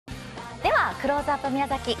クローズアップ宮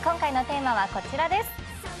崎、今回のテーマはこちらです。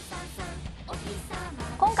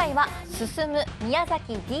今回は進む宮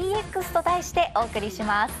崎 DX と題してお送りし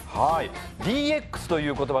ます。はい、DX とい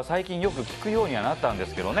う言葉最近よく聞くようにはなったんで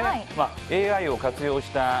すけどね、はい、AI を活用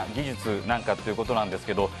した技術なんかということなんです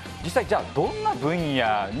けど、実際じゃあどんな分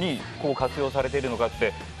野にこう活用されているのかっ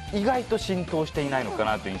て意外と浸透していないのか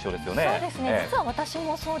なという印象ですよね。そうですね、実は私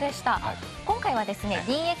もそうでした。はい、今回はですね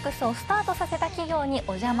DX をスタートさせた企業に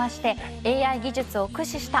お邪魔して AI 技術を駆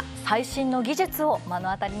使した最新の技術を目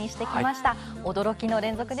の当たりにしてきました。はい、驚きの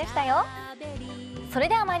連続でしたよ。それ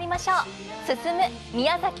では参りましょう。進む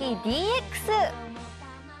宮崎 DX。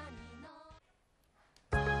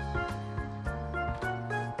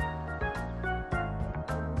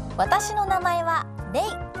私の名前はレイ。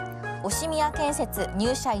押宮建設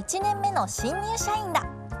入社1年目の新入社員だ。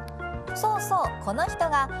そうそう、この人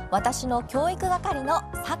が私の教育係の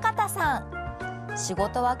坂田さん。仕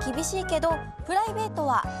事は厳しいけどプライベート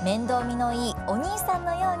は面倒見のいいお兄さん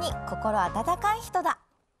のように心温かい人だ。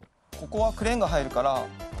ここはクレーンが入るから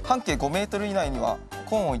半径5メートル以内には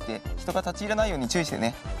コーンを置いて人が立ち入らないように注意して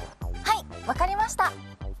ね。はい、わかりました。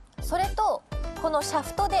それとこのシャ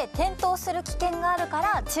フトで転倒する危険があるか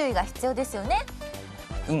ら注意が必要ですよね。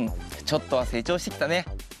うん、ちょっとは成長してきたね。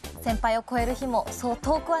先輩を超える日もそう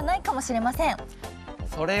遠くはないかもしれません。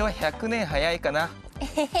それは100年早いかな。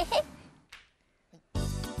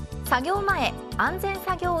作業前、安全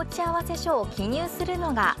作業打ち合わせ書を記入する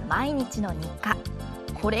のが毎日の日課。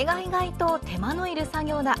これが意外と手間のいる作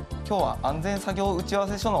業だ。今日は安全作業打ち合わ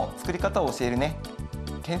せ書の作り方を教えるね。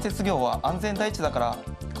建設業は安全第一だから、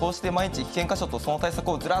こうして毎日危険箇所とその対策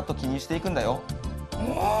をずらっと記入していくんだよ。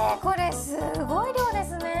これすごい量で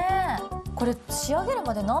すね。これ仕上げる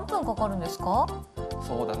まで何分かかるんですか？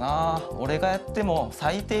そうだな、俺がやっても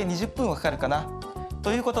最低20分はかかるかな。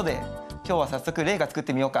ということで今日は早速レイが作っ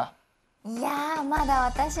てみようか。いやー、まだ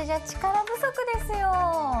私じゃ力不足ですよ。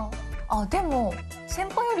あ、でも先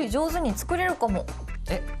輩より上手に作れるかも。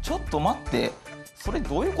ちょっと待って、それ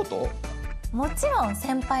どういうこと？もちろん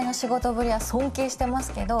先輩の仕事ぶりは尊敬してま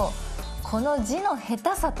すけど、この字の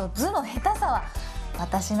下手さと図の下手さは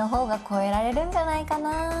私の方が超えられるんじゃないか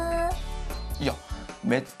な。いや、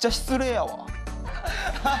めっちゃ失礼やわ。い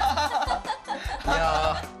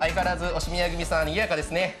やー、相変わらず押宮組さん賑やかで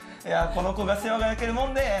すね。いや、この子が世話が焼けるも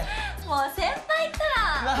んで。もう先輩った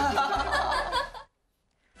ら。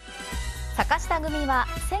坂下組は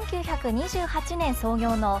1928年創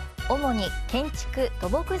業の主に建築・土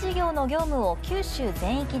木事業の業務を九州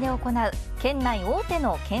全域で行う県内大手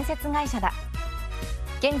の建設会社だ。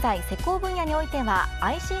現在施工分野においては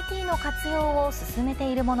ICT の活用を進め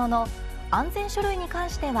ているものの、安全書類に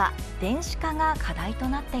関しては電子化が課題と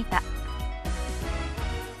なっていた。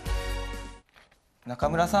中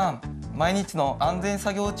村さん、毎日の安全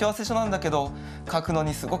作業打ち合わせ書なんだけど書くの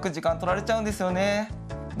にすごく時間取られちゃうんですよね。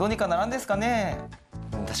どうにかならんですかね。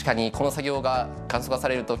確かにこの作業が簡素化さ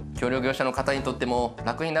れると協力業者の方にとっても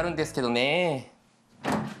楽になるんですけどね。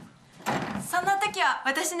そんな時は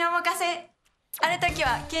私にお任せ。ある時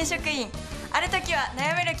は県職員、ある時は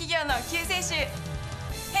悩める企業の救世主。変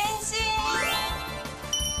身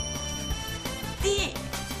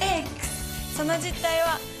DX、 その実態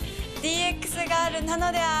は DX があるな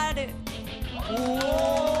のである。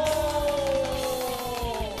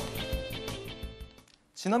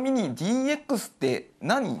ちなみに DX って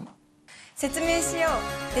何？説明しよ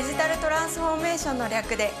う。デジタルトランスフォーメーションの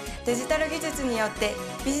略で、デジタル技術によって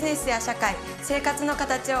ビジネスや社会、生活の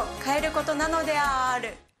形を変えることなのであ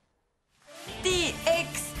る。 DX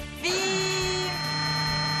ビーム。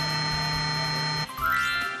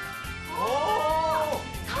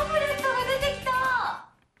タブレットが出てき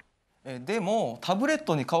た。でもタブレッ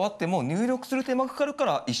トに変わっても入力する手間かかるか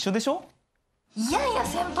ら一緒でしょ？いやいや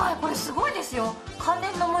先輩、これすごいですよ。関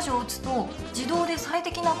連の文字を打つと自動で最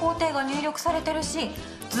適な工程が入力されてるし、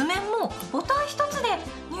図面もボタン一つで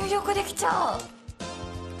入力できちゃう。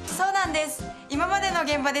そうなんです。今までの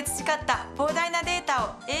現場で培った膨大なデータ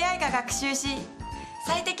を AI が学習し、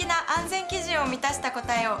最適な安全基準を満たした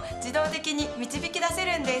答えを自動的に導き出せ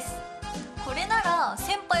るんです。これなら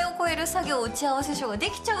先輩を超える作業打ち合わせ書がで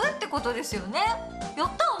きちゃうってことですよね。や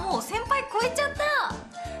ったー、もう先輩超えちゃった。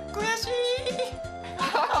悔しい。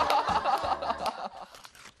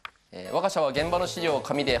我が社は現場の資料を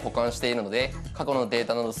紙で保管しているので、過去のデー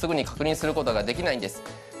タなどすぐに確認することができないんです。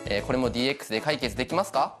これも DX で解決できま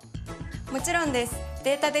すか？もちろんです。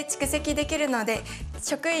データで蓄積できるので、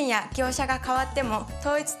職員や業者が変わっても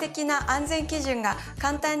統一的な安全基準が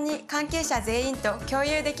簡単に関係者全員と共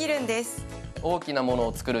有できるんです。大きなもの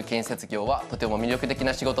を作る建設業はとても魅力的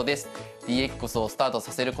な仕事です。 DX をスタート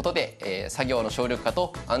させることで、作業の省力化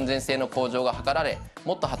と安全性の向上が図られ、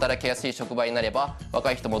もっと働きやすい職場になれば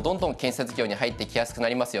若い人もどんどん建設業に入ってきやすくな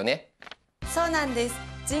りますよね。そうなんです。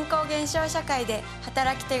人口減少社会で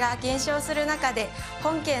働き手が減少する中で、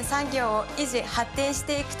本県産業を維持発展し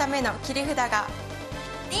ていくための切り札が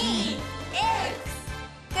DX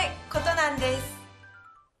ってことなんです。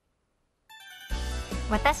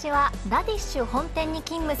私はラディッシュ本店に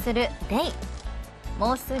勤務するレイ。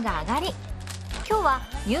もうすぐ上がり。今日は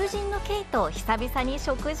友人のケイと久々に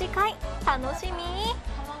食事会。楽しみ。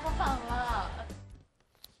卵パンは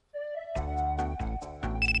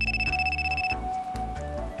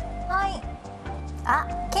はい。あ、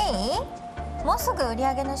ケイ？もうすぐ売り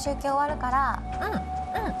上げの集計終わるから、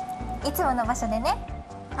いつもの場所でね。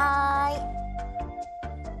は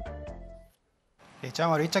ーい。ちゃ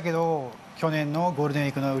ん悪いっちゃけど、去年のゴールデンウ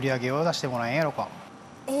ィークの売り上げを出してもらえんやろか。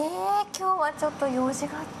今日はちょっと用事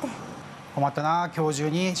があって。困ったな、今日中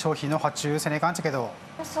に商品の発注せねえかんちゃけど。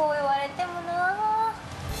そう言われてもな。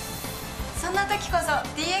そんな時こそ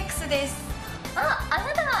DX です。あ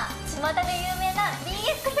なたが巷で有名な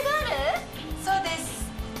DX ガール？そうです。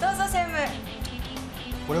どうぞ専務。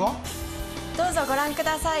これはどうぞご覧く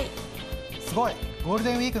ださい。すごい。ゴール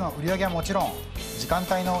デンウィークの売り上げはもちろん、時間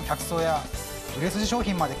帯の客層や売れ筋商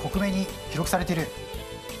品まで克明に記録されている。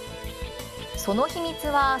その秘密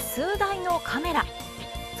は数台のカメラ。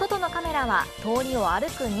外のカメラは通りを歩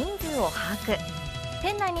く人数を把握。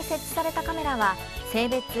店内に設置されたカメラは性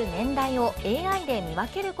別、年代を AI で見分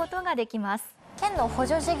けることができます。県の補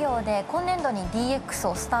助事業で今年度に DX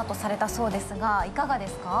をスタートされたそうですが、いかがで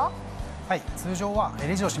すか？はい、通常は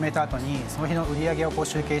レジを閉めた後にその日の売り上げを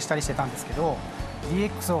集計したりしてたんですけど、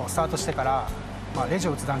 DX をスタートしてから、レジ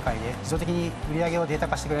を打つ段階で自動的に売り上げをデータ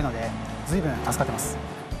化してくれるので、随分助かってます。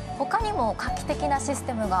他にも画期的なシス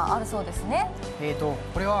テムがあるそうですね。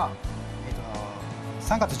これは、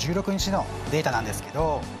3月16日のデータなんですけ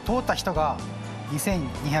ど、通った人が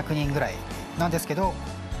2200人ぐらいなんですけど、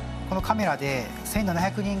このカメラで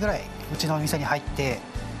1700人ぐらいうちのお店に入って、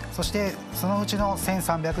そしてそのうちの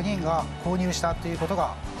1300人が購入したということ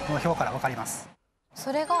がこの表から分かります。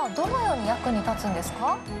それがどのように役に立つんです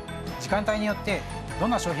か？時間帯によってどん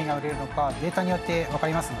な商品が売れるのかデータによって分か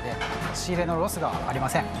りますので、仕入れのロスがありま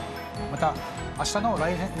せん。また明日の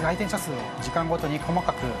来店者数を時間ごとに細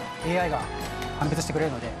かく AI が判別してくれ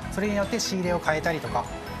るので、それによって仕入れを変えたりとか、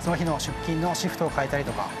その日の出勤のシフトを変えたり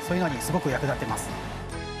とか、そういうのにすごく役立ってます。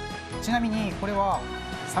ちなみにこれは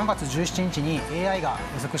3月17日に AI が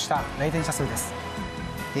予測した来店者数です。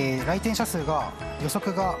で、来店者数が予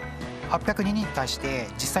測が802人に対して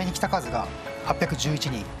実際に来た数が811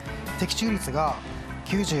人、的中率が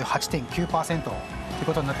 98.9% という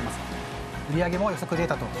ことになってます。売上も予測デー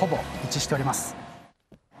タとほぼ一致しております。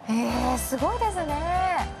すごいです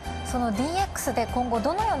ね。その DX で今後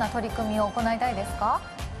どのような取り組みを行いたいですか？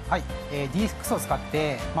はい、DX を使っ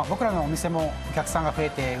て、僕らのお店もお客さんが増え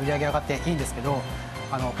て売り上げ上がっていいんですけど、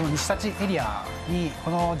この西立エリアに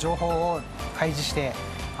この情報を開示して、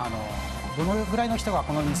どのぐらいの人が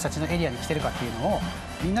この西立のエリアに来てるかっていうのを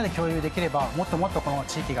みんなで共有できれば、もっともっとこの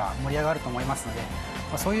地域が盛り上がると思いますので、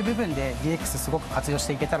そういう部分で DX すごく活用し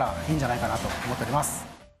ていけたらいいんじゃないかなと思っております。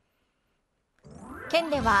県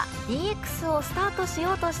では DX をスタートし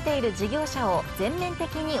ようとしている事業者を全面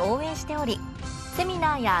的に応援しており、セミ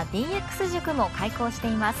ナーや DX 塾も開講して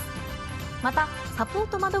います。またサポー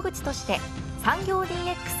ト窓口として産業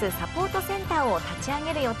DX サポートセンターを立ち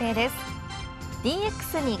上げる予定です。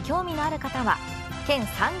 DX に興味のある方は県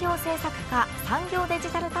産業政策課産業デジ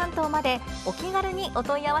タル担当までお気軽にお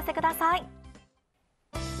問い合わせください。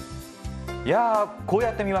いやー、こう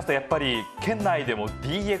やって見ますとやっぱり県内でも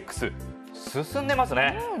DX進んでます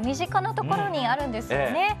ね。身近なところにあるんですよ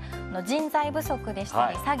ね。人材不足でし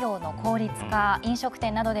たり、作業の効率化、飲食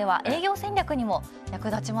店などでは営業戦略にも役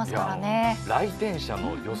立ちますからね。来店者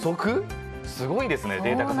の予測すごいですね。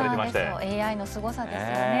データ化されてまして、AI の凄さですよ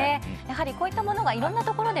ね。やはりこういったものがいろんな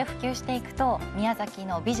ところで普及していくと、宮崎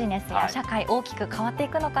のビジネスや社会大きく変わってい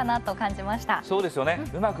くのかなと感じました。そうですよね。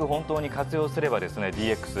うまく本当に活用すればですね、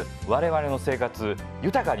 DX 我々の生活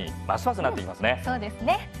豊かにますますなっていきますね。そうです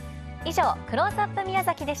ね。以上、クローズアップ宮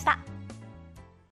崎でした。